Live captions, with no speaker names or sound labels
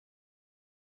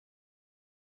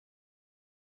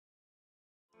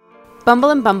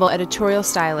Bumble and Bumble editorial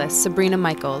stylist Sabrina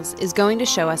is going to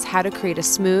show us how to create a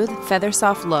smooth,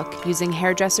 feather-soft look using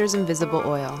Hairdresser's Invisible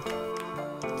Oil.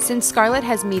 Since Scarlett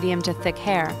has medium to thick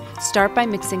hair, start by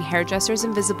mixing Hairdresser's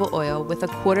Invisible Oil with a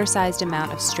quarter-sized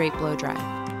amount of straight blow-dry.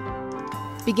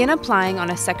 Begin applying on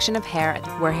a section of hair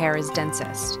where hair is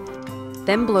densest.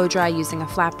 Then blow-dry using a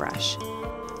flat brush.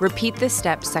 Repeat this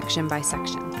step section by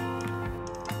section.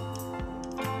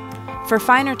 For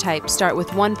finer type, start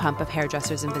with 1 pump of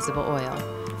Hairdresser's Invisible Oil.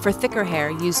 For thicker hair,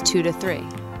 use 2 to 3.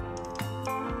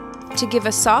 To give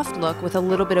a soft look with a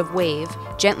little bit of wave,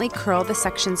 gently curl the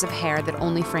sections of hair that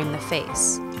only frame the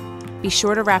face. Be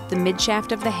sure to wrap the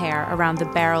mid-shaft of the hair around the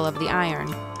barrel of the iron.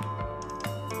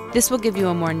 This will give you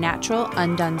a more natural,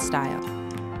 undone style.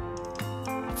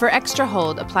 For extra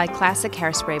hold, apply Classic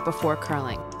Hairspray before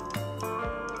curling.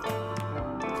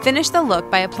 Finish the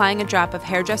look by applying a drop of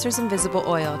Hairdresser's Invisible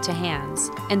Oil to hands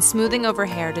and smoothing over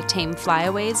hair to tame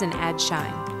flyaways and add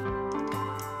shine.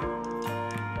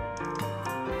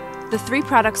 The 3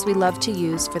 products we love to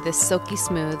use for this silky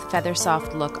smooth,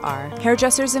 feather-soft look are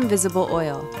Hairdresser's Invisible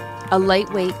Oil, a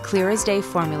lightweight, clear-as-day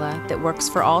formula that works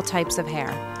for all types of hair,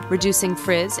 reducing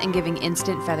frizz and giving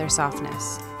instant feather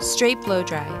softness. Straight Blow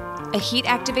Dry, a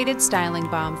heat-activated styling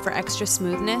balm for extra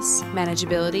smoothness,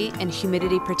 manageability, and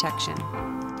humidity protection.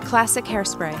 Classic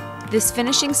Hairspray. This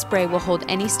finishing spray will hold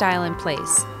any style in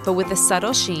place, but with a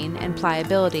subtle sheen and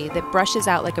pliability that brushes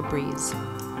out like a breeze.